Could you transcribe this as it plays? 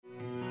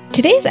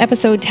Today's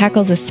episode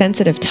tackles a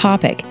sensitive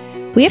topic.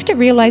 We have to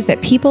realize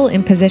that people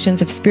in positions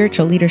of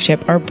spiritual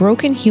leadership are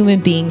broken human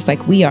beings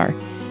like we are,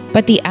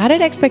 but the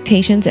added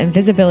expectations and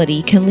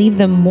visibility can leave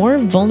them more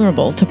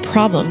vulnerable to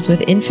problems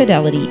with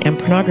infidelity and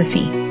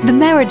pornography. The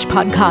Marriage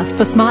Podcast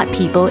for Smart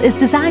People is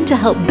designed to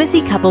help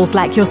busy couples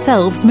like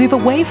yourselves move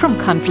away from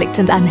conflict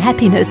and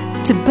unhappiness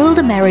to build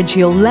a marriage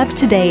you'll love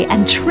today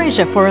and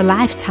treasure for a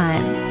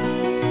lifetime.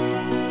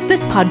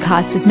 This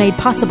podcast is made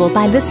possible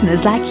by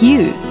listeners like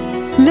you.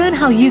 Learn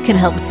how you can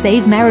help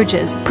save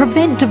marriages,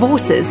 prevent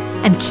divorces,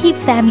 and keep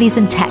families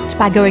intact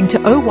by going to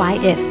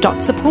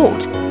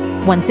oyf.support.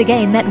 Once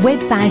again, that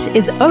website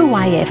is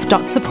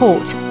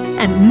oyf.support.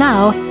 And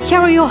now, here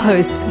are your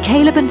hosts,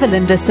 Caleb and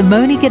Valinda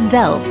Simone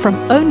Gandel from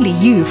Only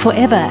You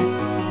Forever.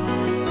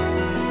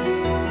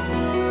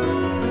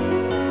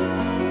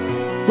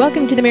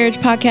 Welcome to the Marriage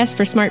Podcast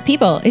for Smart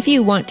People. If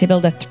you want to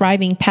build a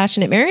thriving,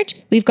 passionate marriage,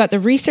 we've got the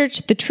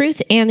research, the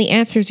truth, and the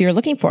answers you're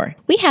looking for.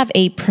 We have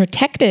a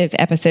protective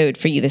episode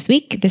for you this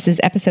week. This is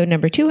episode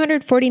number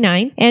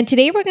 249. And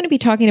today we're going to be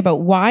talking about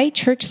why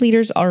church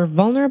leaders are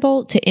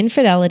vulnerable to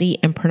infidelity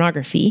and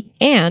pornography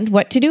and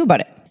what to do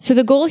about it. So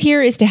the goal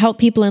here is to help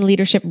people in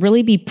leadership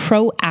really be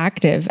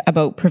proactive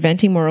about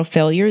preventing moral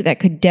failure that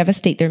could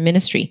devastate their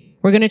ministry.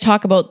 We're going to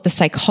talk about the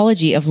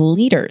psychology of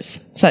leaders.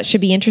 So that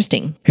should be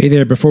interesting. Hey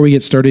there, before we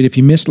get started, if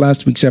you missed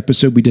last week's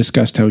episode, we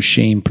discussed how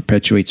shame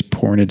perpetuates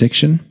porn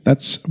addiction.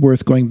 That's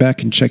worth going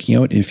back and checking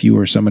out if you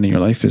or someone in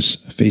your life is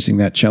facing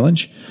that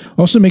challenge.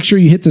 Also, make sure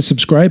you hit the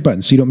subscribe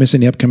button so you don't miss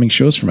any upcoming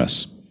shows from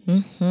us.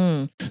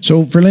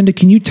 So, Verlinda,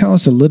 can you tell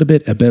us a little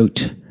bit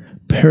about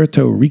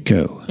Puerto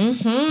Rico? I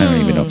don't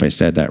even know if I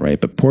said that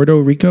right, but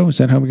Puerto Rico, is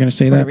that how we're going to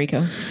say that? Puerto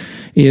Rico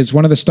is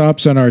one of the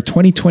stops on our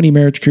 2020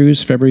 marriage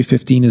cruise. February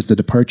 15 is the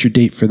departure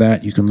date for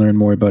that. You can learn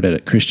more about it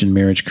at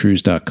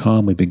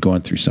christianmarriagecruise.com. We've been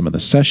going through some of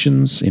the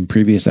sessions in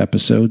previous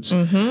episodes.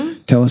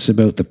 Tell us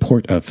about the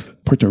port of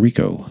Puerto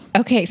Rico.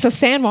 Okay, so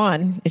San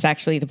Juan is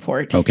actually the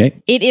port. Okay.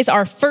 It is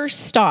our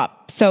first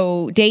stop.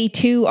 So day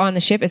 2 on the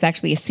ship is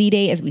actually a sea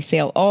day as we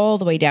sail all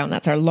the way down.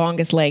 That's our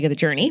longest leg of the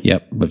journey.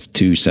 Yep, with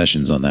 2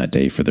 sessions on that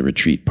day for the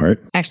retreat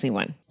part. Actually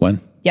 1.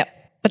 1? Yep.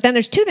 But then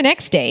there's 2 the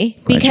next day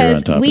Glad you're on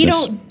because top of we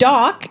this. don't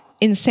dock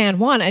in San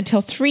Juan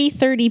until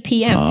 3:30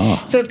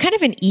 p.m. So it's kind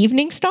of an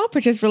evening stop,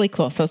 which is really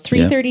cool. So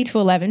 3:30 to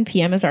 11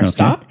 p.m. is our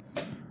stop.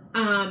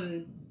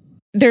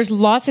 There's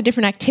lots of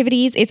different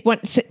activities.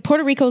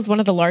 Puerto Rico is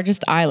one of the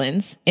largest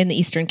islands in the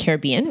Eastern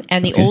Caribbean,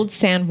 and the old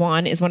San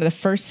Juan is one of the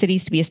first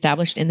cities to be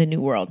established in the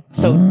New World.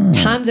 So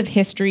tons of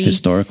history.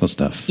 Historical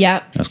stuff.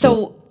 Yeah. That's so,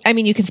 cool. I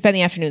mean, you can spend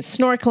the afternoon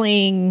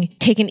snorkeling,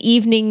 take an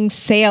evening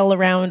sail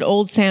around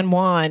Old San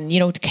Juan,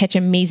 to catch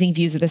amazing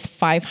views of this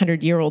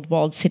 500-year-old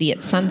walled city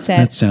at sunset.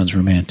 That sounds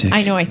romantic.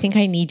 I know. I think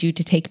I need you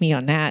to take me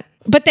on that.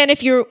 But then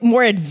if you're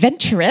more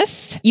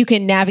adventurous, you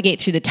can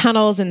navigate through the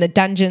tunnels and the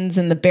dungeons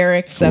and the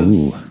barracks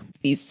of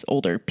these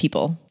older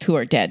people who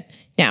are dead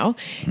now,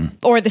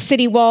 or the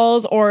city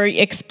walls, or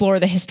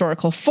explore the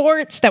historical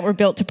forts that were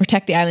built to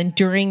protect the island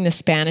during the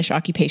Spanish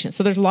occupation.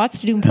 So there's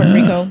lots to do in Puerto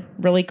Rico.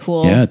 Really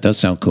cool. Yeah, it does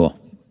sound cool.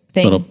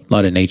 A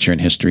lot of nature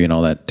and history and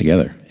all that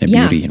together, and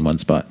beauty in one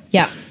spot.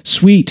 Yeah.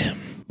 Sweet.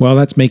 Well,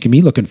 that's making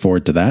me looking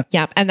forward to that.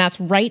 Yeah. And that's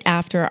right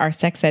after our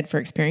sex ed for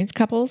experienced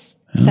couples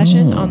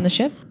session on the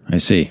ship. I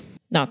see.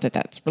 Not that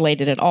that's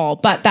related at all,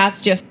 but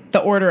that's just the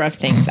order of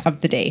things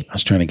of the day. I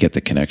was trying to get the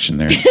connection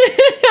there.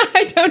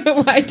 I don't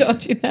know why I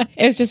told you that.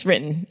 It was just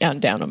written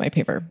down on my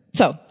paper.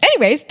 So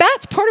anyways,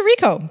 that's Puerto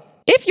Rico.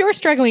 If you're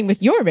struggling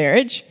with your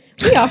marriage,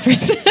 we offer...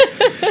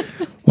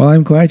 Well,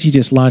 I'm glad you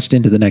just launched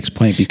into the next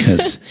point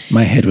because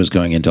my head was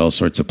going into all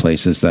sorts of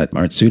places that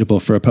aren't suitable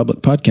for a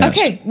public podcast.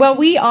 Okay. Well,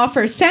 we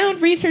offer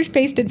sound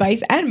research-based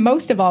advice, and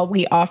most of all,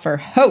 we offer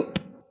hope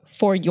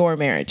for your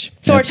marriage.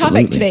 So Absolutely.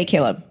 Our topic today,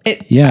 Caleb,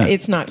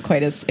 it's not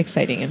quite as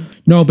exciting.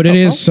 No, but it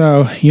is,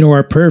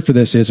 our prayer for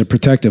this is a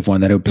protective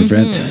one that would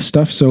prevent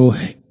stuff. So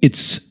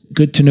it's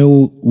good to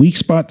know weak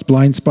spots,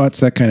 blind spots,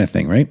 that kind of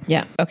thing, right?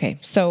 Yeah. Okay.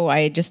 So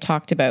I just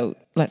talked about,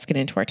 let's get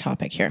into our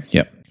topic here.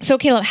 Yep. So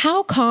Caleb,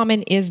 how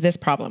common is this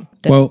problem?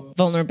 The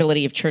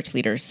vulnerability of church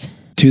leaders?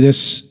 To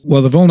this,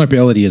 the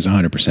vulnerability is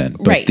 100%.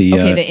 But right.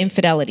 The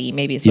infidelity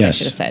maybe is what I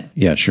should have said.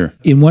 Yeah, sure.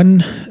 In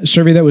one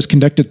survey that was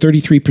conducted,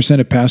 33%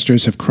 of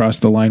pastors have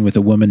crossed the line with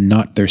a woman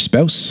not their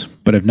spouse,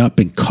 but have not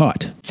been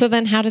caught. So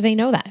then how do they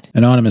know that?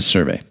 Anonymous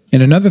survey.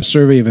 And another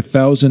survey of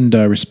 1,000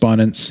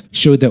 respondents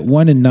showed that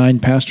 1 in 9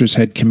 pastors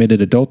had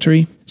committed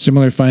adultery.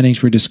 Similar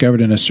findings were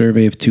discovered in a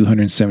survey of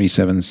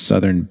 277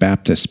 Southern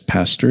Baptist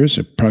pastors.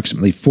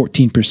 Approximately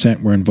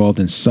 14% were involved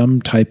in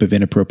some type of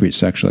inappropriate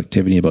sexual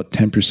activity. About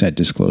 10%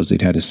 disclosed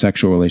they'd had a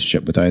sexual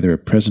relationship with either a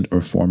present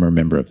or former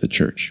member of the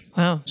church.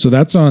 Wow. So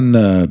that's on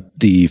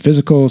the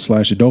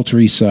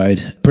physical/adultery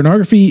side.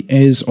 Pornography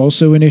is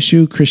also an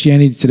issue.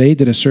 Christianity Today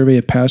did a survey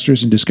of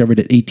pastors and discovered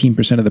that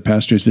 18% of the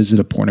pastors visit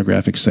a porn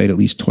pornographic site at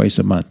least twice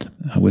a month,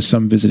 with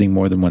some visiting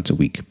more than once a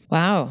week.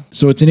 Wow.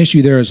 So it's an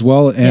issue there as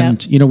well.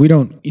 And, we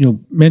don't,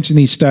 mention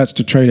these stats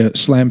to try to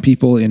slam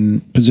people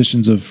in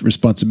positions of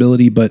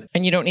responsibility, but...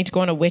 And you don't need to go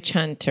on a witch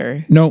hunt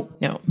or... No.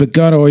 But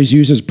God always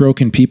uses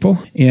broken people.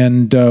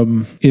 And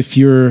if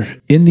you're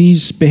in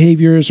these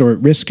behaviors or at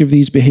risk of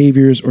these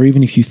behaviors, or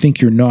even if you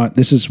think you're not,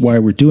 this is why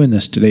we're doing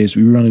this today, is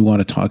we really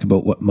want to talk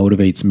about what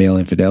motivates male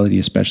infidelity,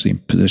 especially in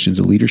positions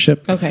of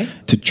leadership,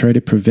 to try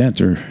to prevent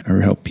or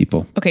help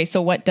people. Okay,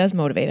 so what does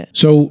motivate it?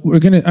 So I'm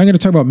going to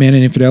talk about men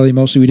and infidelity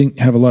mostly. We didn't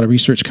have a lot of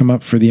research come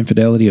up for the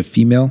infidelity of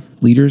female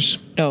leaders.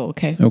 Oh,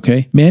 okay.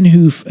 Okay. Men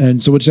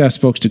and so we'll just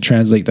ask folks to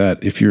translate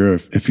that. If you're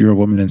a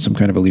woman in some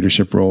kind of a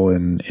leadership role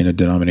in a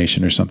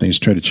denomination or something,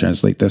 just try to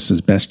translate this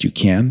as best you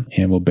can,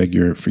 and we'll beg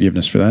your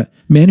forgiveness for that.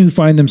 Men who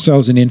find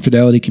themselves in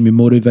infidelity can be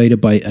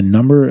motivated by a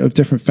number of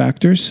different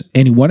factors.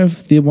 Any one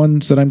of the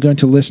ones that I'm going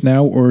to list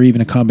now, or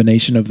even a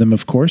combination of them,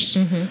 of course,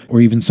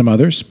 or even some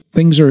others.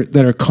 Things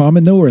that are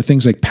common, though, are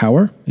things like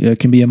power. It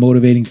can be a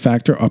motivating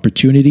factor,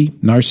 opportunity,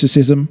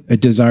 narcissism, a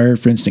desire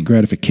for instant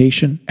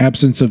gratification,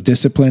 absence of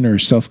discipline or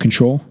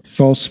self-control,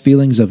 false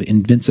feelings of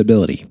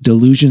invincibility,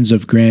 delusions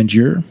of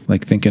grandeur,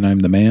 like thinking I'm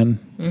the man,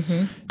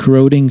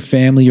 corroding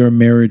family or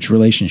marriage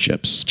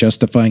relationships,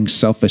 justifying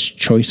selfish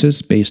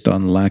choices based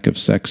on lack of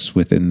sex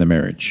within the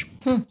marriage.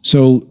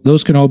 So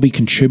those can all be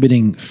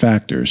contributing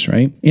factors,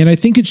 right? And I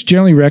think it's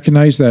generally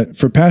recognized that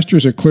for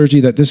pastors or clergy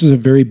that this is a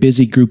very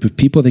busy group of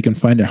people. They can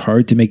find it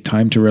hard to make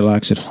time to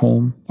relax at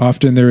home.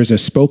 Often there is a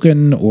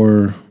spoken,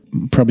 or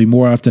probably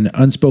more often an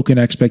unspoken,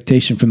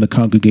 expectation from the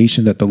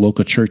congregation that the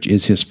local church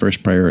is his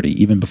first priority,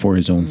 even before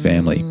his own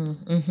family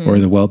or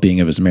the well-being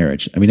of his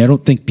marriage. I mean, I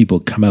don't think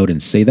people come out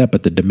and say that,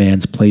 but the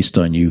demands placed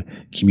on you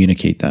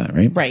communicate that,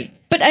 right? Right.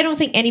 But I don't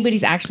think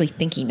anybody's actually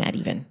thinking that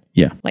even.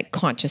 Yeah. Like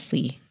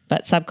consciously,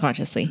 but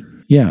subconsciously.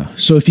 Yeah.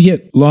 So if you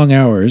get long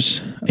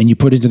hours and you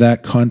put into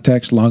that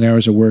context long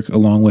hours of work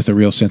along with a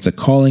real sense of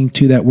calling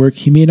to that work,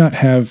 he may not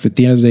have at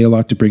the end of the day a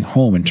lot to bring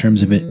home in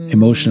terms of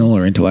emotional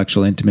or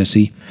intellectual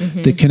intimacy.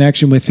 The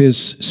connection with his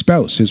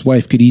spouse, his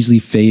wife, could easily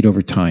fade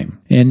over time.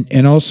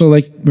 And also,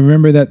 like,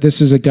 remember that this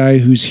is a guy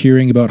who's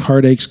hearing about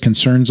heartaches,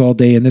 concerns all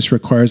day, and this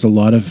requires a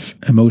lot of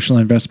emotional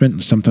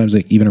investment, sometimes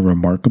like even a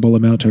remarkable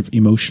amount of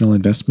emotional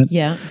investment.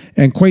 Yeah.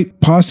 And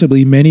quite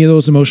possibly many of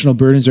those emotional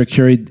burdens are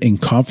carried in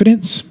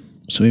confidence.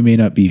 So he may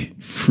not be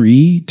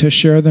free to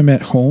share them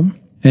at home.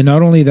 And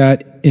not only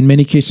that, in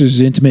many cases,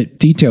 intimate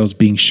details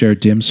being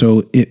shared to him.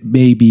 So it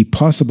may be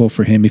possible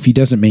for him, if he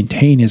doesn't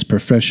maintain his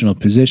professional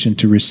position,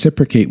 to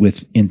reciprocate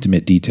with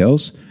intimate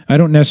details. I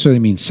don't necessarily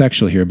mean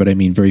sexual here, but I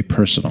mean very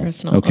personal.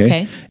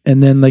 Okay.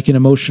 And then like an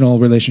emotional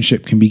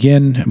relationship can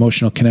begin,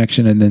 emotional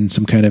connection, and then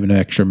some kind of an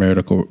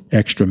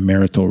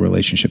extramarital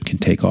relationship can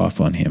take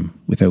off on him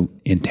without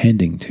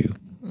intending to.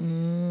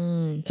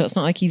 So it's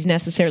not like he's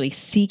necessarily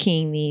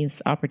seeking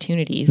these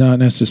opportunities. Not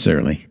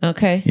necessarily.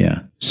 Okay.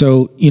 Yeah.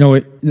 So,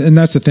 and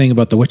that's the thing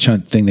about the witch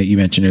hunt thing that you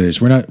mentioned earlier,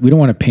 is we don't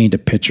want to paint a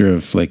picture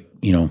of like,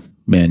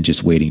 men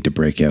just waiting to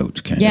break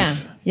out kind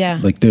of. Yeah.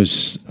 Like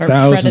there's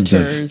thousands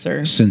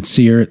of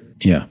sincere,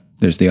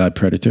 there's the odd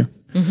predator,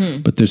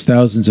 but there's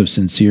thousands of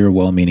sincere,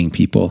 well-meaning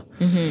people,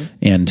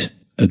 and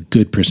a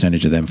good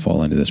percentage of them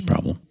fall into this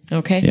problem.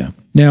 Okay. Yeah.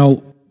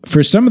 Now,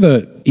 for some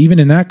of even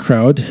in that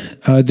crowd,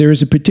 there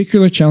is a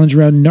particular challenge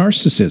around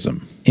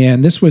narcissism.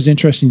 And this was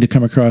interesting to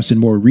come across in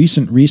more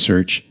recent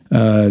research.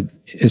 A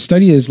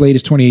study as late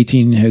as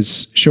 2018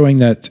 has showing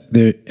that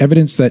the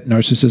evidence that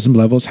narcissism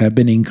levels have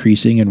been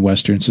increasing in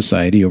Western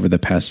society over the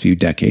past few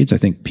decades. I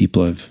think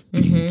people have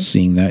been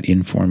seeing that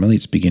informally.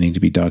 It's beginning to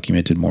be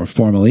documented more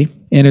formally.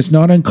 And it's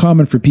not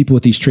uncommon for people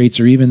with these traits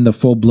or even the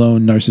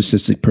full-blown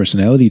narcissistic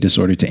personality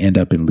disorder to end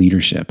up in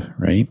leadership,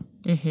 right?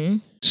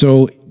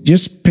 So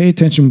just pay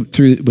attention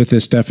with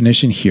this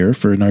definition here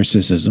for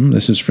narcissism.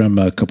 This is from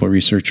a couple of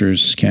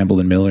researchers, Campbell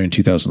and Miller, in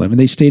 2011.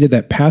 They stated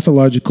that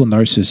pathological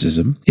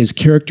narcissism is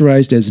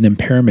characterized as an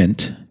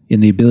impairment in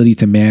the ability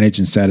to manage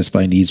and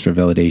satisfy needs for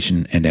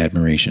validation and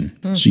admiration.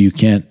 So you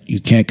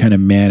can't kind of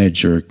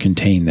manage or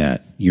contain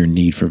your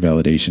need for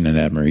validation and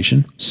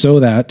admiration, so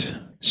that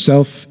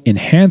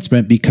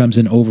self-enhancement becomes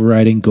an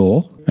overriding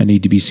goal. I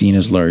need to be seen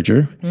as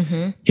larger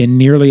in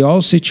nearly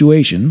all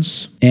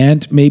situations,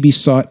 and may be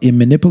sought in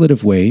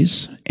manipulative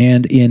ways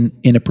and in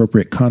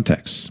inappropriate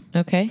contexts.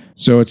 Okay.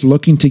 So it's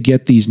looking to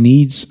get these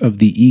needs of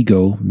the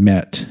ego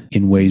met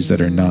in ways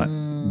that are not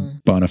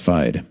bona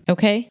fide.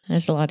 Okay.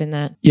 There's a lot in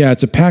that. Yeah,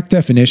 it's a packed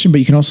definition, but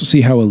you can also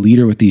see how a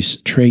leader with these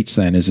traits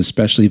then is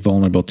especially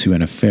vulnerable to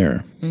an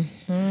affair.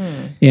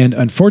 And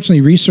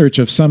unfortunately, research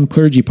of some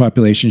clergy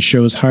populations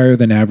shows higher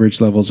than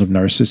average levels of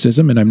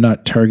narcissism. And I'm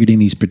not targeting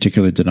these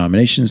particular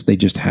denominations. They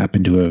just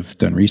happen to have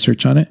done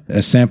research on it.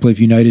 A sample of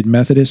United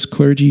Methodist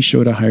clergy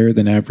showed a higher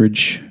than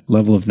average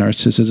level of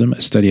narcissism.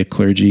 A study of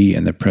clergy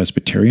in the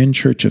Presbyterian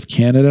Church of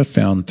Canada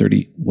found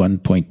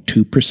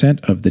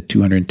 31.2% of the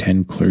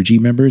 210 clergy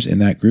members in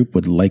that group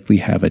would likely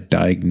have a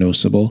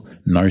diagnosable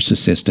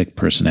narcissistic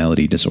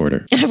personality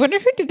disorder. I wonder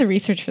who did the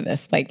research for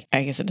this. Like,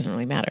 I guess it doesn't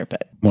really matter,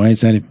 but... Why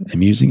is that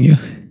amusing?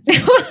 asking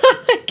you?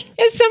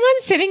 Is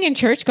someone sitting in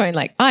church going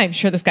like, I'm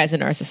sure this guy's a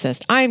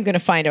narcissist. I'm going to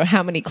find out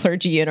how many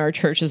clergy in our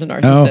church is a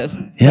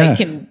narcissist. Oh, yeah. Like,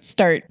 and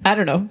start, I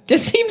don't know.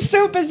 Just seems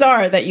so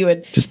bizarre that you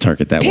would just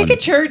target that one. Pick a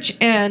church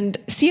and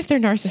see if they're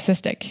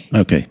narcissistic.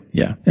 Okay,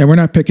 yeah. And we're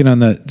not picking on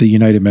the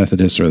United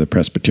Methodists or the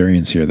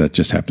Presbyterians here. That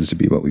just happens to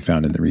be what we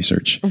found in the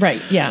research.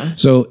 Right, yeah.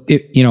 So,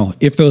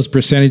 if those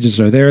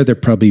percentages are there, they're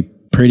probably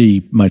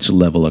pretty much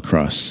level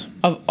across.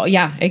 Oh,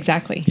 yeah,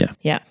 exactly.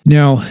 Yeah.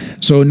 Now,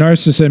 so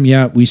narcissism,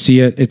 yeah, we see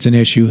it. It's an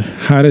issue.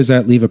 How does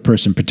that leave a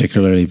person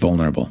particularly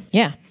vulnerable?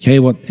 Yeah. Okay,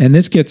 well, and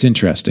this gets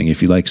interesting.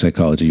 If you like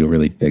psychology, you'll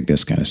really dig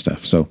this kind of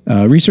stuff. So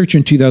a researcher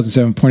in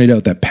 2007 pointed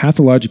out that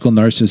pathological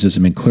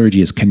narcissism in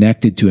clergy is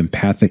connected to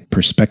empathic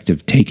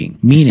perspective taking,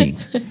 meaning...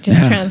 Just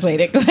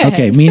translate it. Go ahead.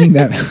 Okay, meaning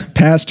that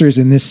pastors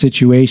in this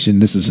situation,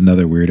 this is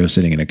another weirdo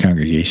sitting in a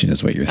congregation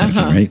is what you're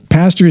thinking, right?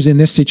 Pastors in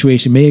this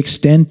situation may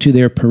extend to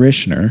their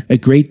parishioner a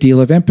great deal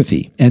of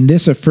empathy. And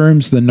this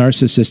affirms the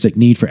narcissistic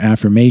need for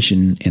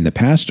affirmation in the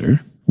pastor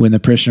when the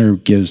parishioner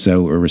gives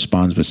out or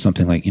responds with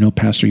something like,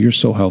 Pastor, you're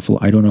so helpful.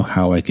 I don't know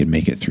how I could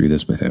make it through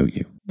this without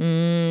you.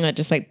 That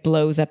just like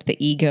blows up the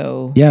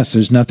ego. Yes,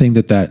 there's nothing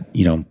that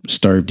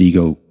starved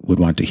ego would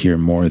want to hear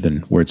more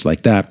than words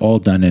like that, all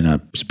done in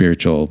a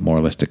spiritual,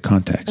 moralistic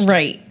context.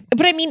 Right.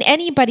 But I mean,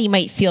 anybody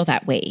might feel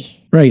that way.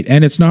 Right.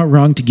 And it's not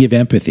wrong to give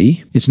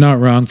empathy. It's not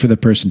wrong for the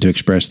person to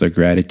express their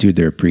gratitude,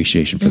 their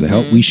appreciation for the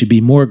help. We should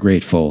be more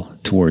grateful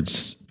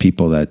towards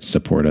people that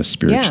support us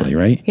spiritually,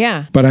 right?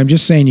 Yeah. But I'm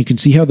just saying, you can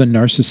see how the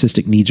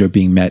narcissistic needs are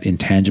being met in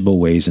tangible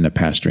ways in a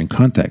pastoring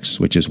context,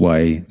 which is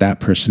why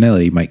that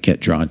personality might get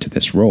drawn to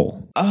this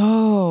role.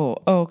 Oh,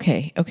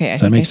 okay. I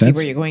Does that make sense?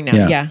 See where you're going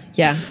now.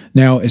 Yeah.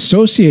 Now,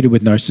 associated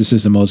with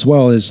narcissism as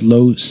well is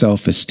low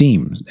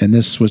self-esteem. And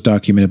this was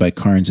documented by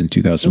Carnes in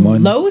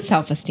 2001. Low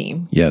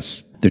self-esteem?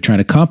 Yes. They're trying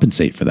to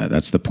compensate for that.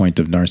 That's the point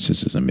of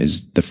narcissism,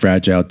 is the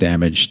fragile,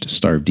 damaged,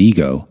 starved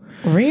ego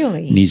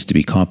really needs to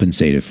be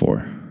compensated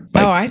for.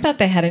 I thought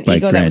they had an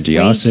ego that was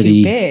way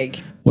too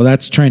big. Well,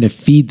 that's trying to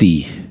feed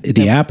the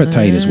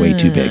appetite is way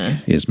too big,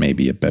 is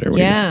maybe a better way.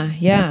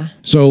 Yeah.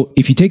 So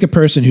if you take a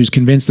person who's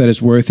convinced that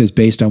his worth is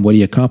based on what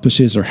he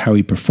accomplishes or how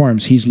he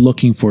performs, he's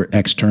looking for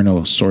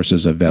external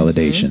sources of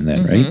validation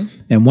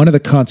right? And one of the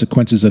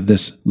consequences of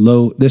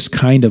this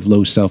kind of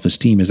low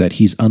self-esteem is that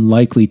he's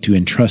unlikely to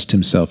entrust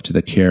himself to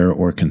the care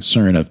or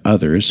concern of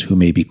others who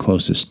may be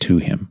closest to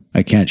him.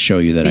 I can't show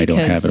you that I don't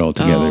have it all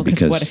together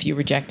because what if you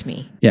reject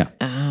me? Yeah.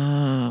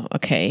 Oh,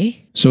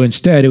 okay. So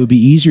instead, it would be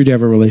easier to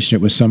have a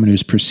relationship with someone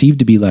who's perceived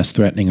to be less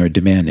threatening or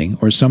demanding,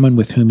 or someone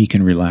with whom he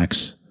can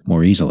relax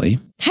more easily.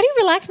 How do you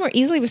relax more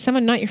easily with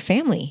someone not your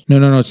family?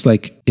 No. It's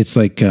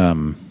like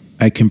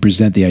I can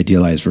present the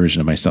idealized version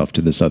of myself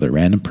to this other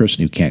random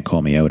person who can't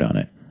call me out on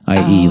it,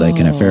 i.e. like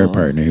an affair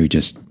partner who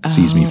just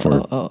sees me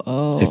for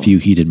a few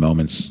heated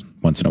moments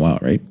once in a while,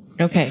 right?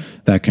 Okay.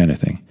 That kind of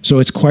thing. So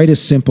it's quite a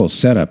simple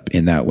setup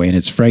in that way, and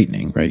it's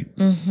frightening, right?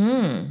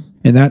 Mm-hmm.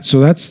 And that's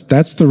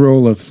the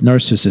role of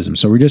narcissism.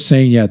 So we're just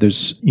saying,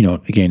 there's,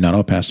 again, not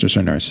all pastors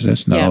are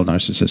narcissists. Not all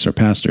narcissists are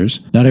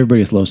pastors. Not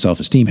everybody with low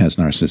self-esteem has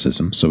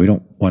narcissism. So we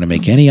don't want to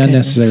make any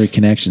unnecessary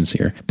connections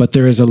here. But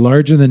there is a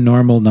larger than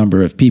normal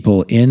number of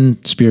people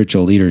in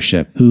spiritual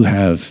leadership who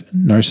have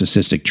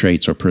narcissistic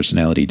traits or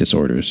personality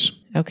disorders.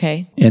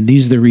 Okay. And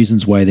these are the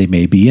reasons why they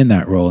may be in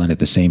that role and at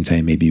the same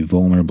time may be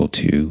vulnerable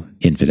to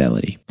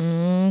infidelity.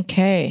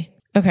 Okay.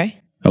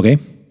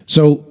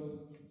 So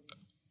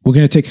we're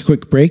going to take a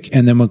quick break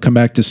and then we'll come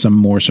back to some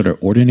more sort of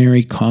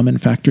ordinary common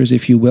factors,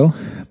 if you will.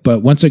 But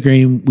once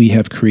again, we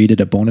have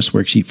created a bonus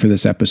worksheet for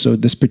this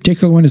episode. This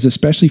particular one is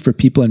especially for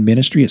people in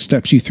ministry. It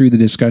steps you through the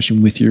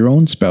discussion with your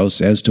own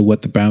spouse as to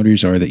what the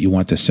boundaries are that you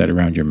want to set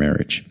around your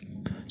marriage.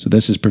 So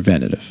this is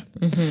preventative,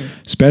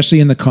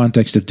 especially in the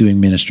context of doing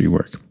ministry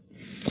work.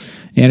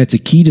 And it's a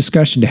key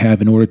discussion to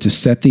have in order to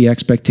set the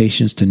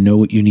expectations, to know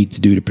what you need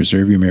to do to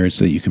preserve your marriage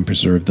so that you can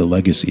preserve the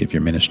legacy of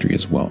your ministry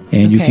as well.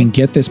 And you can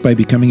get this by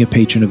becoming a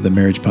patron of the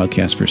Marriage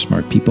Podcast for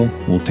Smart People.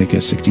 We'll take a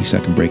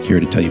 60-second break here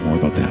to tell you more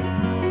about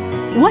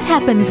that. What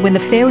happens when the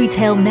fairy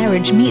tale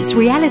marriage meets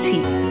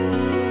reality?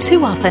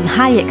 Too often,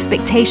 high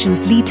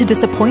expectations lead to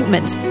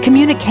disappointment,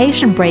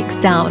 communication breaks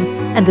down,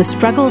 and the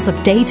struggles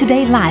of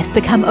day-to-day life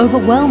become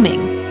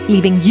overwhelming,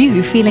 leaving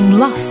you feeling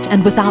lost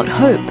and without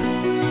hope.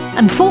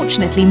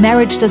 Unfortunately,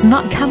 marriage does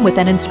not come with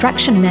an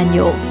instruction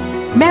manual.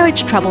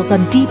 Marriage troubles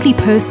are deeply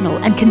personal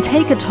and can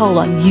take a toll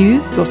on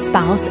you, your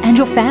spouse, and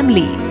your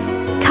family.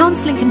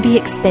 Counseling can be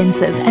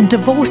expensive and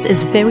divorce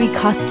is very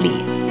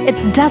costly.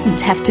 It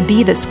doesn't have to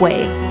be this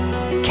way.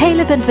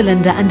 Caleb and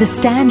Valinda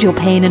understand your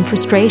pain and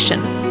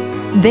frustration.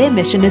 Their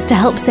mission is to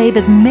help save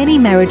as many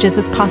marriages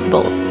as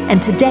possible,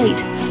 and to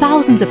date,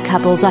 thousands of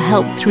couples are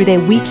helped through their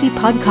weekly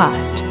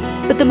podcast.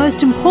 But the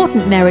most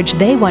important marriage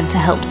they want to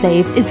help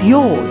save is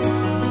yours.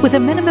 With a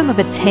minimum of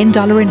a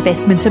 $10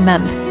 investment a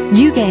month,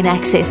 you gain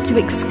access to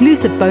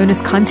exclusive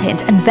bonus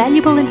content and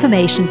valuable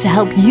information to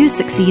help you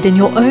succeed in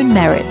your own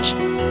marriage.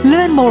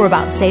 Learn more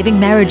about saving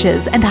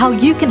marriages and how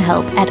you can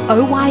help at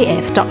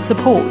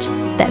oyf.support.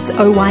 That's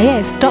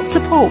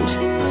oyf.support.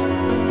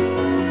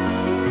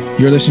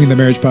 You're listening to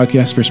the Marriage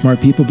Podcast for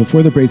Smart People.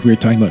 Before the break, we were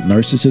talking about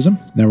narcissism.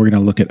 Now we're going to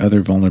look at other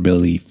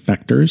vulnerability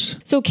factors.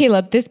 So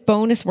Caleb, this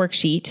bonus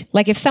worksheet,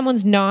 like if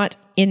someone's not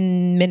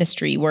in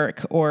ministry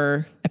work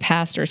or a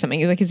pastor or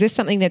something, like is this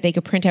something that they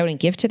could print out and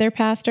give to their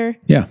pastor?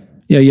 Yeah.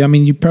 I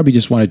mean, you probably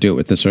just want to do it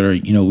with this sort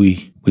of,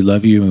 we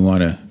love you and we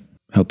want to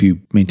help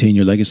you maintain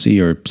your legacy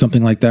or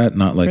something like that.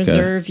 Not like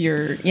preserve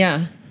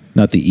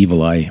not the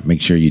evil eye.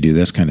 Make sure you do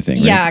this kind of thing.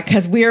 Yeah, right?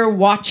 because we're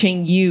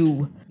watching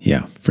you.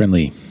 Yeah,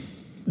 friendly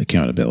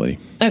accountability.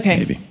 Okay.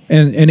 Maybe.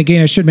 And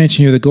again, I should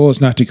mention here, the goal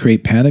is not to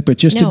create panic, but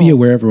just to be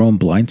aware of our own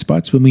blind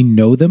spots. When we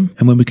know them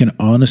and when we can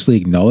honestly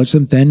acknowledge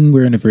them, then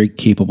we're in a very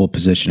capable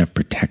position of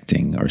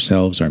protecting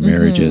ourselves, our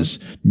marriages.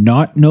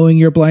 Not knowing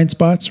your blind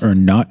spots or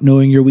not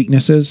knowing your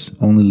weaknesses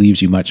only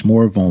leaves you much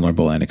more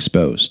vulnerable and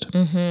exposed.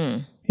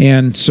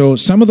 And so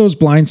some of those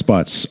blind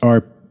spots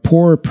are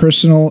poor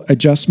personal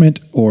adjustment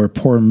or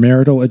poor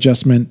marital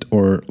adjustment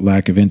or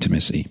lack of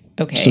intimacy.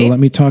 Okay. So let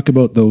me talk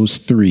about those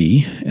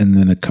three and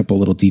then a couple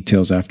little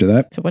details after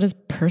that. So what is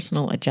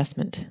personal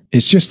adjustment?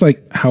 It's just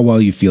like how well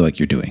you feel like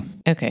you're doing.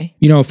 Okay.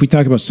 If we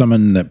talk about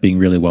someone that being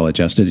really well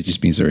adjusted, it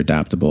just means they're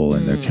adaptable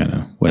and they're kind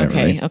of whatever.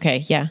 Okay. Right?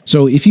 Okay. Yeah.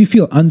 So if you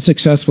feel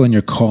unsuccessful in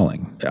your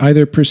calling,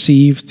 either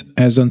perceived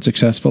as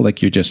unsuccessful,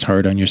 like you're just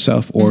hard on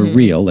yourself, or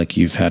real, like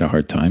you've had a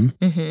hard time,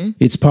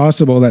 it's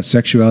possible that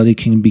sexuality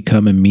can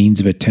become a means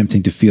of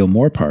attempting to feel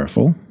more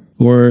powerful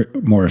or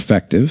more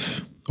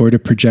effective, or to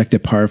project a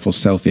powerful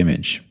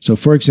self-image. So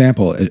for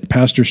example, a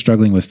pastor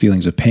struggling with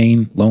feelings of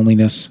pain,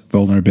 loneliness,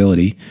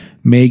 vulnerability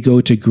may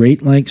go to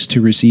great lengths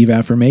to receive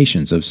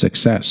affirmations of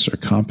success or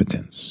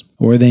competence.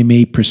 Or they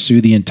may pursue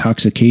the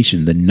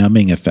intoxication, the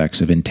numbing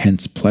effects of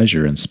intense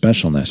pleasure and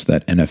specialness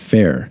that an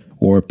affair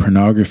or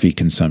pornography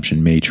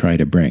consumption may try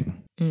to bring.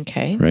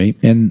 Okay. Right?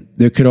 And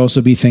there could also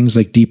be things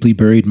like deeply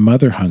buried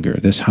mother hunger.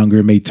 This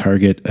hunger may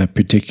target a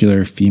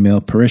particular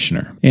female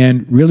parishioner.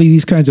 And really,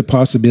 these kinds of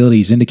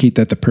possibilities indicate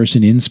that the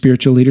person in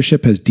spiritual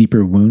leadership has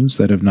deeper wounds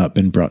that have not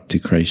been brought to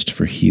Christ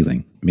for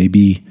healing.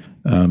 Maybe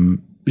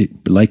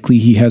likely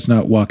he has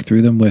not walked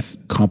through them with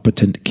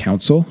competent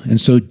counsel. And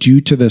so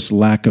due to this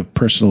lack of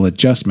personal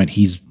adjustment,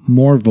 he's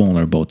more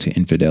vulnerable to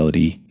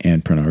infidelity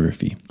and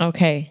pornography.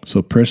 Okay.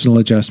 So personal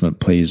adjustment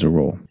plays a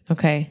role.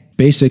 Okay.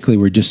 Basically,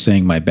 we're just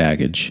saying my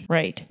baggage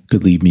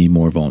could leave me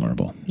more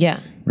vulnerable. Yeah.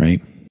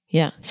 Right?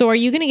 Yeah. So are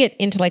you going to get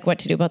into like what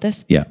to do about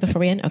this? Yeah.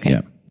 Before we end? Okay.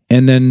 Yeah.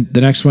 And then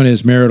the next one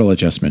is marital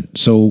adjustment.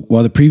 So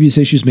while the previous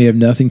issues may have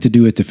nothing to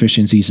do with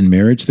deficiencies in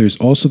marriage, there's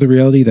also the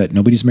reality that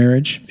nobody's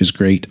marriage is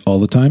great all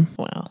the time.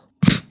 Wow.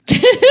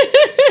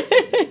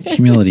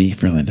 Humility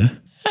for Linda.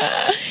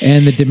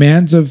 And the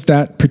demands of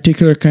that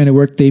particular kind of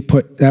work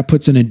that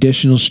puts an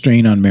additional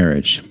strain on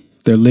marriage.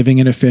 They're living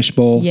in a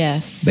fishbowl.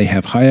 Yes. They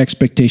have high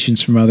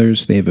expectations from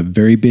others. They have a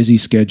very busy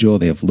schedule.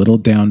 They have little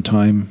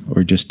downtime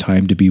or just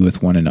time to be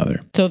with one another.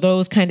 So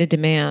those kind of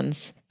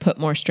demands put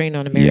more strain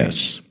on a marriage.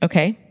 Yes.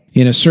 Okay.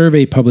 In a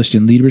survey published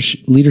in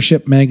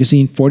Leadership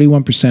magazine,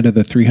 41% of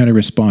the 300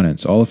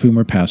 respondents, all of whom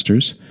were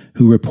pastors,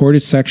 who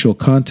reported sexual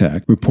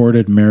contact,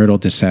 reported marital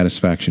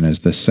dissatisfaction as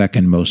the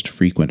second most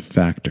frequent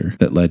factor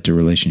that led to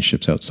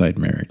relationships outside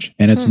marriage.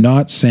 And it's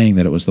not saying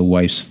that it was the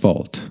wife's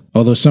fault,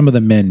 although some of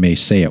the men may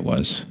say it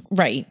was.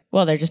 Right.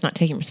 Well, they're just not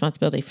taking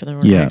responsibility for their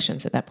own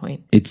actions at that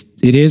point. It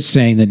is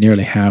saying that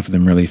nearly half of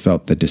them really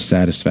felt the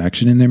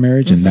dissatisfaction in their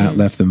marriage, and that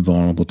left them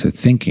vulnerable to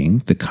thinking,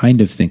 the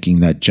kind of thinking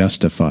that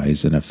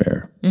justifies an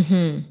affair.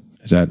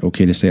 Is that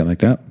okay to say it like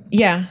that?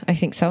 Yeah, I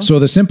think so. So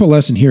the simple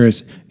lesson here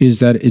is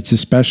that it's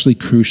especially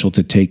crucial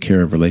to take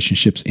care of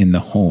relationships in the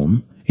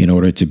home in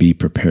order to be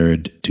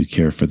prepared to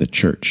care for the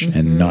church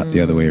and not the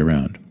other way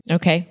around.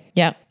 Okay.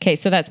 Yeah. Okay.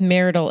 So that's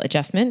marital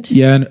adjustment.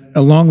 Yeah. And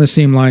along the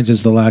same lines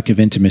as the lack of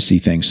intimacy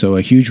thing. So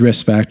a huge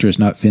risk factor is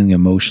not feeling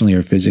emotionally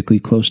or physically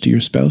close to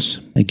your spouse.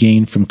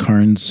 Again, from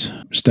Carnes'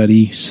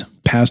 studies,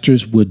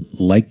 pastors would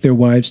like their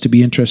wives to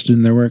be interested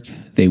in their work.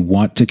 They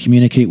want to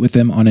communicate with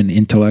them on an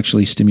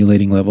intellectually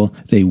stimulating level.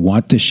 They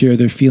want to share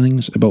their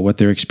feelings about what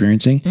they're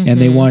experiencing.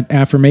 And they want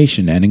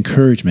affirmation and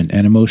encouragement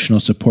and emotional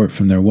support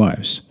from their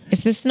wives.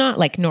 Is this not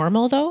like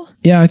normal though?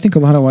 Yeah, I think a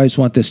lot of wives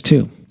want this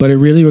too. But it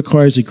really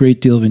requires a great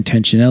deal of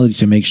intentionality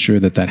to make sure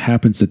that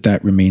happens,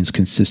 that remains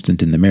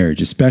consistent in the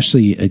marriage,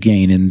 especially,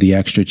 again, in the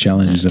extra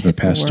challenges of a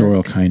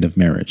pastoral kind of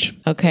marriage.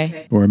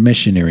 Okay. Or a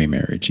missionary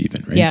marriage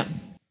even, right? Yeah.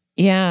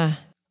 Yeah.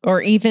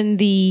 Or even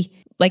the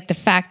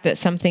fact that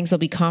some things will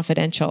be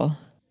confidential.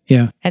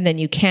 Yeah. And then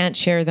you can't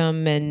share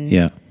them and...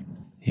 Yeah.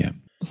 Yeah.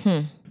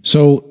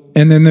 So,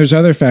 and then there's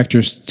other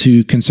factors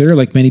to consider,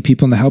 like many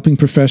people in the helping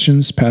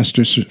professions,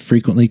 pastors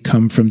frequently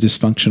come from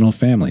dysfunctional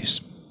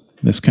families.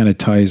 This kind of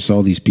ties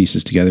all these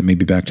pieces together,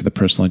 maybe back to the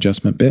personal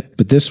adjustment bit.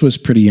 But this was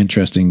pretty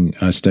interesting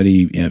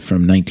study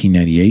from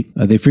 1998.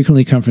 They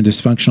frequently come from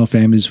dysfunctional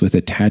families with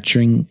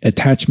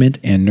attachment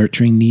and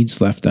nurturing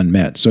needs left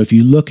unmet. So if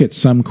you look at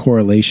some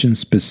correlations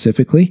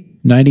specifically,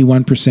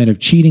 91% of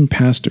cheating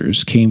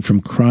pastors came from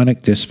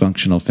chronic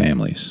dysfunctional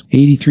families.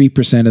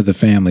 83% of the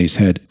families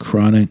had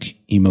chronic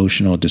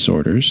emotional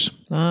disorders.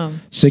 Wow.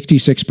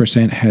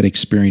 66% had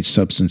experienced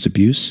substance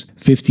abuse.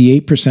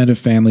 58% of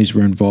families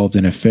were involved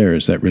in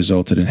affairs that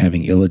resulted in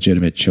having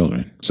illegitimate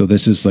children. So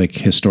this is like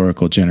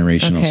historical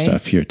generational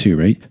stuff here too,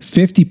 right?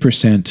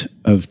 50%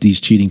 of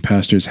these cheating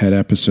pastors had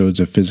episodes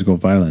of physical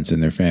violence in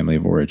their family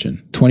of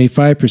origin.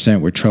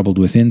 25% were troubled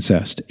with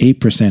incest.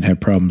 8%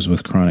 had problems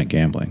with chronic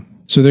gambling.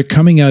 So they're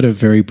coming out of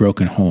very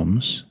broken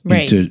homes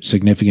into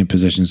significant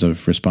positions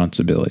of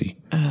responsibility.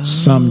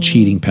 Some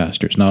cheating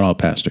pastors, not all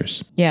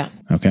pastors. Yeah.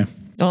 Okay.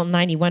 Well,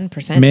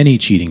 91%. Many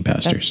cheating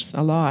pastors. That's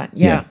a lot.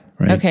 Yeah.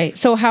 Right. Okay.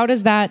 So how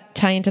does that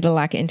tie into the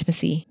lack of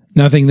intimacy?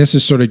 Nothing. This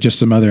is sort of just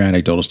some other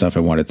anecdotal stuff I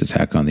wanted to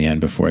tack on the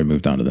end before I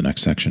moved on to the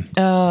next section.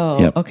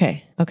 Oh,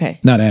 okay. Okay.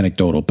 Not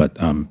anecdotal, but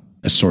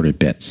assorted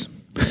bits.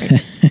 Right.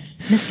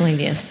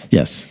 Miscellaneous.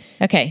 Yes.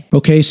 Okay.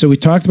 Okay. So we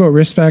talked about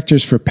risk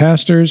factors for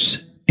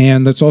pastors.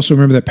 And let's also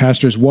remember that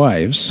pastors'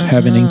 wives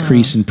have an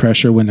increase in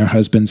pressure when their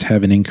husbands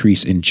have an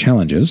increase in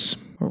challenges.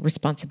 Or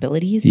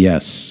responsibilities.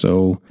 Yes.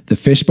 So the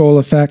fishbowl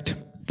effect,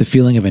 the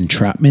feeling of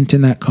entrapment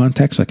in that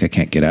context, like I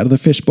can't get out of the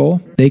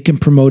fishbowl, they can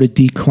promote a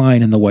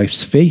decline in the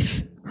wife's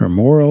faith, her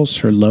morals,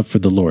 her love for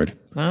the Lord.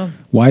 Wow.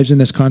 Wives in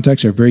this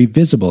context are very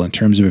visible in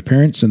terms of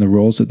appearance and the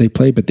roles that they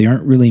play, but they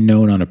aren't really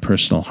known on a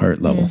personal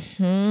heart level.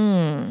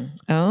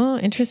 Oh,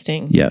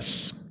 interesting.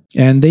 Yes.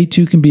 And they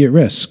too can be at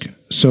risk.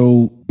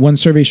 So one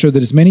survey showed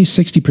that as many as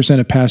 60%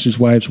 of pastors'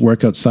 wives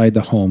work outside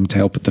the home to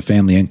help with the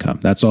family income.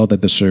 That's all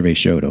that the survey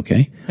showed,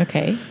 okay?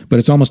 Okay. But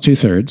it's almost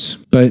 2/3.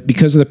 But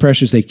because of the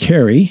pressures they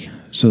carry,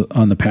 so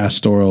on the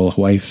pastoral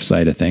wife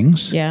side of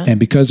things, and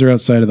because they're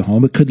outside of the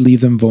home, it could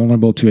leave them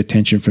vulnerable to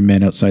attention from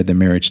men outside the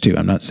marriage too.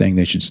 I'm not saying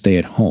they should stay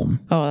at home.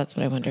 Oh, that's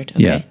what I wondered.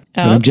 Okay. Yeah.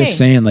 But I'm just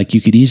saying, like,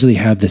 you could easily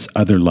have this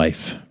other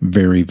life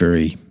very,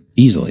 very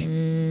easily.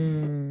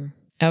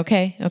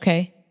 Okay.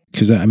 Okay.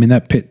 Because, I mean,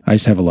 that pit, I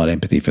just have a lot of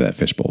empathy for that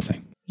fishbowl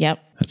thing. Yep.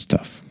 That's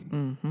tough.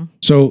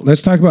 So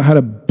let's talk about how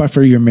to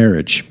buffer your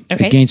marriage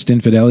against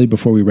infidelity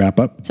before we wrap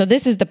up. So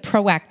this is the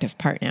proactive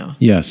part now.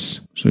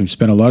 Yes. So we've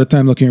spent a lot of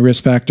time looking at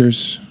risk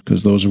factors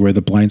because those are where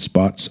the blind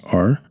spots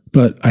are.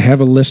 But I have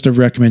a list of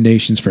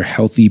recommendations for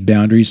healthy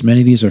boundaries.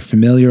 Many of these are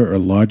familiar or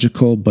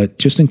logical, but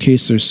just in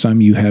case there's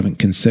some you haven't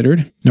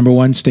considered. Number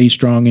one, stay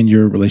strong in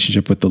your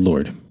relationship with the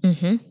Lord.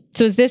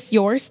 So is this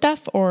your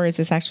stuff or is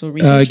this actual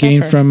research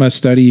Again, from a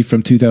study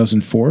from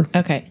 2004.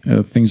 Okay.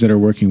 Things that are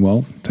working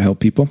well to help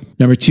people.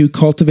 Number two,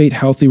 cultivate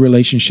healthy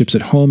relationships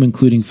at home,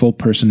 including full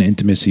person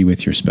intimacy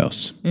with your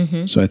spouse.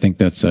 So I think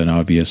that's an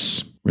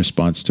obvious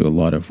response to a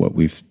lot of what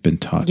we've been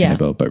talking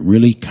about, but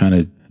really kind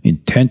of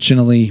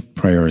intentionally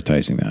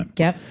prioritizing that.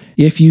 Yep.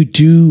 If you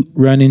do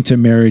run into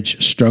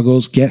marriage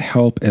struggles, get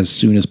help as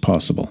soon as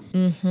possible.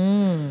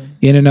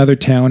 In another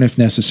town if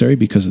necessary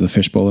because of the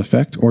fishbowl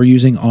effect, or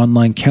using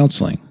online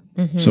counseling.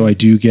 So I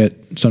do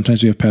get,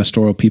 sometimes we have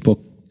pastoral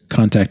people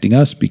contacting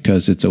us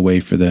because it's a way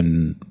for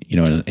them, you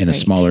know, in a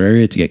smaller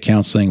area to get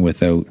counseling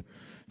without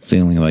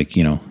feeling like,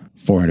 you know,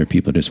 400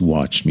 people just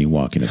watched me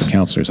walk into the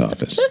counselor's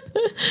office.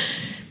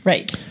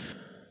 Right.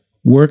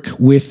 Work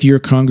with your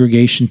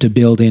congregation to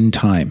build in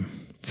time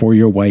for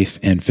your wife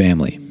and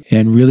family,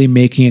 and really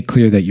making it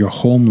clear that your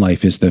home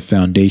life is the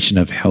foundation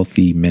of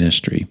healthy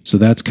ministry. So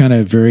that's kind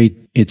of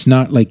it's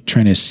not like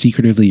trying to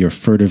secretively or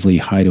furtively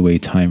hide away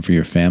time for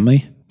your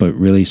family, but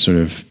really sort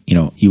of, you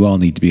know, you all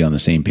need to be on the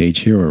same page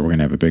here or we're going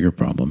to have a bigger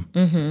problem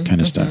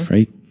kind of stuff,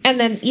 right? And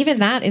then even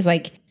that is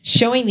like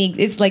showing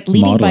it's like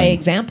leading by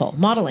example,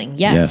 modeling.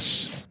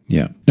 Yes.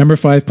 Yeah. Number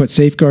 5, put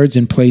safeguards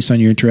in place on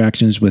your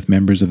interactions with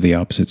members of the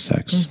opposite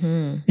sex.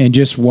 And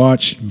just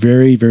watch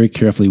very, very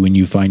carefully when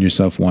you find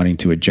yourself wanting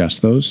to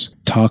adjust those.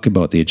 Talk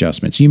about the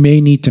adjustments. You may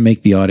need to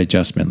make the odd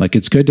adjustment. Like,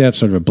 it's good to have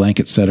sort of a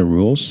blanket set of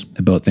rules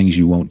about things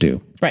you won't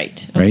do.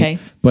 Right. Okay.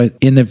 But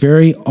in the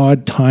very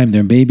odd time,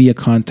 there may be a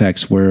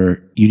context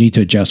where you need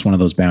to adjust one of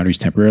those boundaries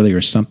temporarily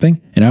or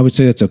something. And I would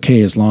say that's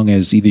okay as long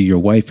as either your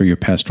wife or your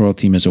pastoral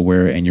team is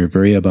aware and you're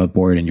very above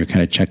board and you're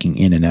kind of checking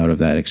in and out of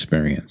that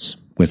experience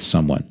with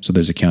someone. So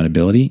there's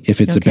accountability. If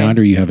it's a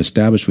boundary you have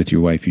established with your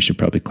wife, you should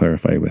probably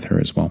clarify it with her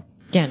as well.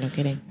 Yeah, no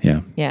kidding.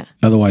 Yeah.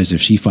 Otherwise,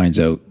 if she finds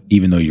out,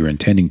 even though you're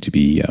intending to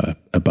be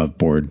above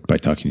board by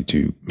talking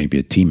to maybe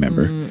a team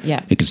member,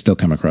 it could still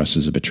come across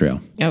as a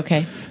betrayal.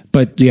 Okay.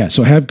 But yeah,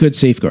 so have good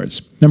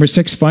safeguards. Number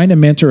 6, find a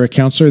mentor or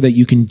counselor that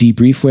you can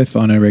debrief with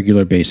on a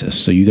regular basis.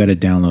 So you got to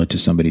download to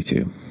somebody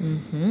too.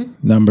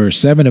 Number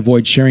 7,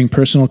 avoid sharing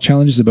personal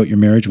challenges about your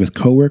marriage with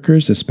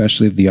coworkers,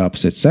 especially of the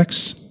opposite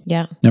sex.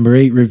 Yeah. Number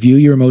 8, review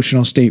your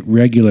emotional state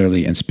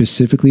regularly and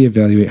specifically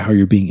evaluate how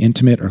you're being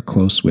intimate or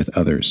close with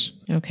others.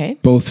 Okay.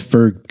 Both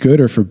for good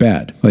or for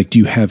bad. Like, do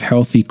you have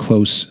healthy,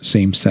 close,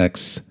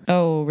 same-sex?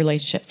 Oh,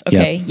 relationships.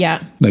 Okay.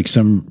 Yeah. Like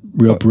some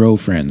real bro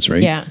friends,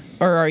 right? Yeah.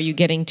 Or are you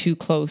getting too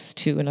close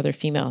to another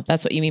female?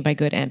 That's what you mean by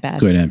good and bad.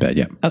 Good and bad,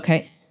 yeah.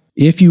 Okay.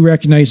 If you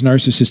recognize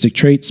narcissistic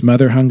traits,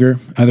 mother hunger,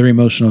 other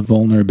emotional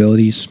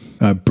vulnerabilities,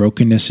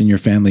 brokenness in your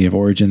family of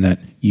origin that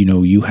you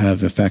know you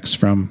have effects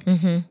from,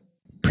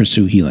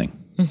 pursue healing.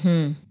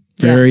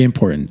 Very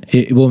important.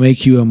 It will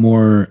make you a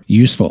more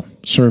useful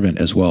servant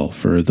as well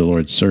for the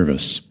Lord's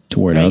service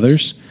toward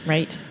others.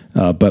 Right.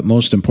 But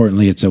most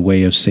importantly, it's a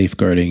way of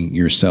safeguarding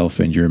yourself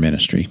and your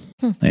ministry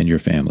and your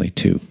family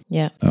too.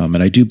 Yeah.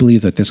 And I do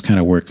believe that this kind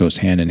of work goes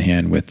hand in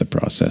hand with the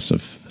process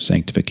of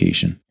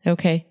sanctification.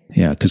 Okay.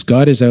 Yeah, because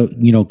God is out,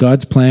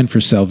 God's plan for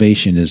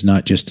salvation is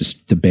not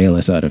just to bail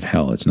us out of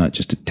hell. It's not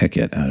just a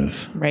ticket out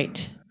of,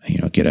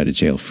 get out of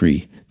jail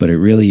free. But it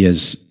really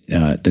is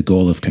the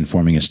goal of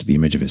conforming us to the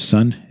image of his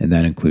son. And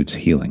that includes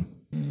healing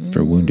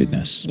for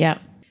woundedness. Yeah.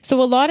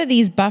 So a lot of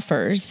these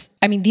buffers,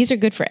 these are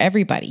good for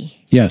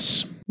everybody.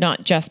 Yes.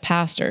 Not just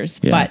pastors.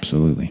 Yeah, but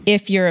absolutely.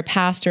 If you're a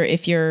pastor,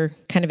 if you're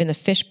kind of in the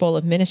fishbowl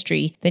of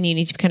ministry, then you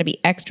need to kind of be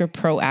extra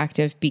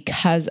proactive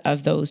because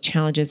of those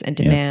challenges and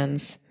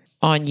demands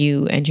on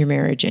you and your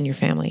marriage and your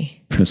family.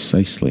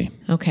 Precisely.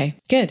 Okay,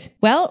 good.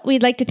 Well,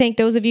 we'd like to thank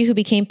those of you who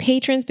became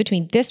patrons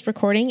between this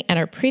recording and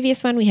our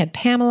previous one. We had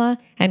Pamela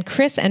and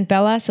Chris and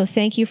Bella. So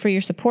thank you for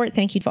your support.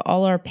 Thank you to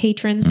all our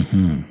patrons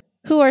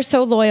who are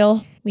so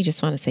loyal. We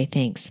just want to say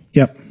thanks.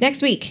 Yep.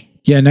 Next week.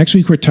 Yeah, next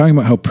week we're talking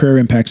about how prayer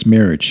impacts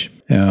marriage.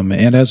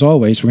 And as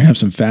always, we're going to have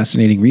some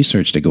fascinating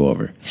research to go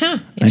over.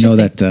 I know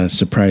that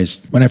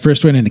surprised, when I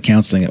first went into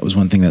counseling, it was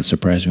one thing that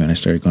surprised me when I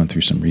started going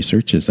through some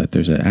research, is that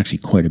there's actually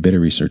quite a bit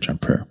of research on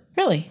prayer.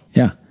 Really?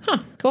 Yeah.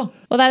 Cool.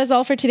 Well, that is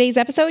all for today's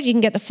episode. You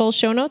can get the full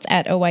show notes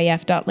at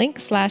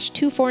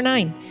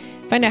oyf.link/249.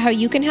 Find out how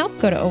you can help.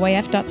 Go to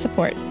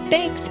oyf.support.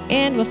 Thanks,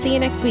 and we'll see you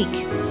next week.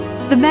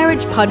 The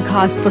Marriage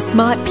Podcast for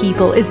Smart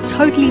People is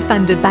totally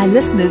funded by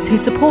listeners who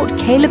support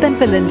Caleb and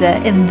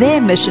Valinda in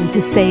their mission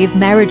to save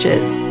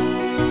marriages.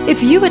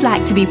 If you would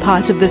like to be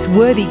part of this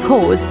worthy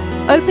cause,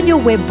 open your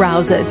web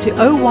browser to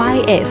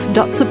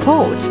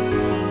oyf.support.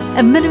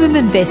 A minimum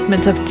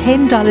investment of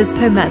 $10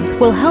 per month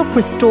will help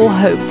restore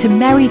hope to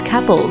married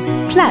couples.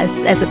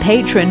 Plus, as a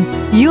patron,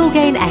 you'll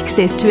gain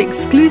access to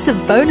exclusive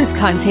bonus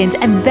content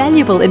and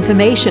valuable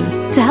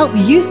information to help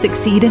you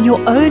succeed in your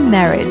own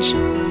marriage.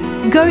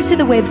 Go to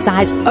the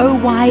website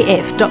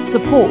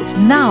oyf.support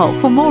now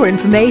for more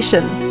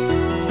information.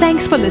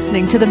 Thanks for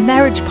listening to the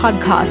Marriage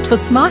Podcast for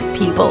Smart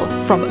People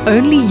from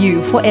Only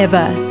You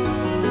Forever.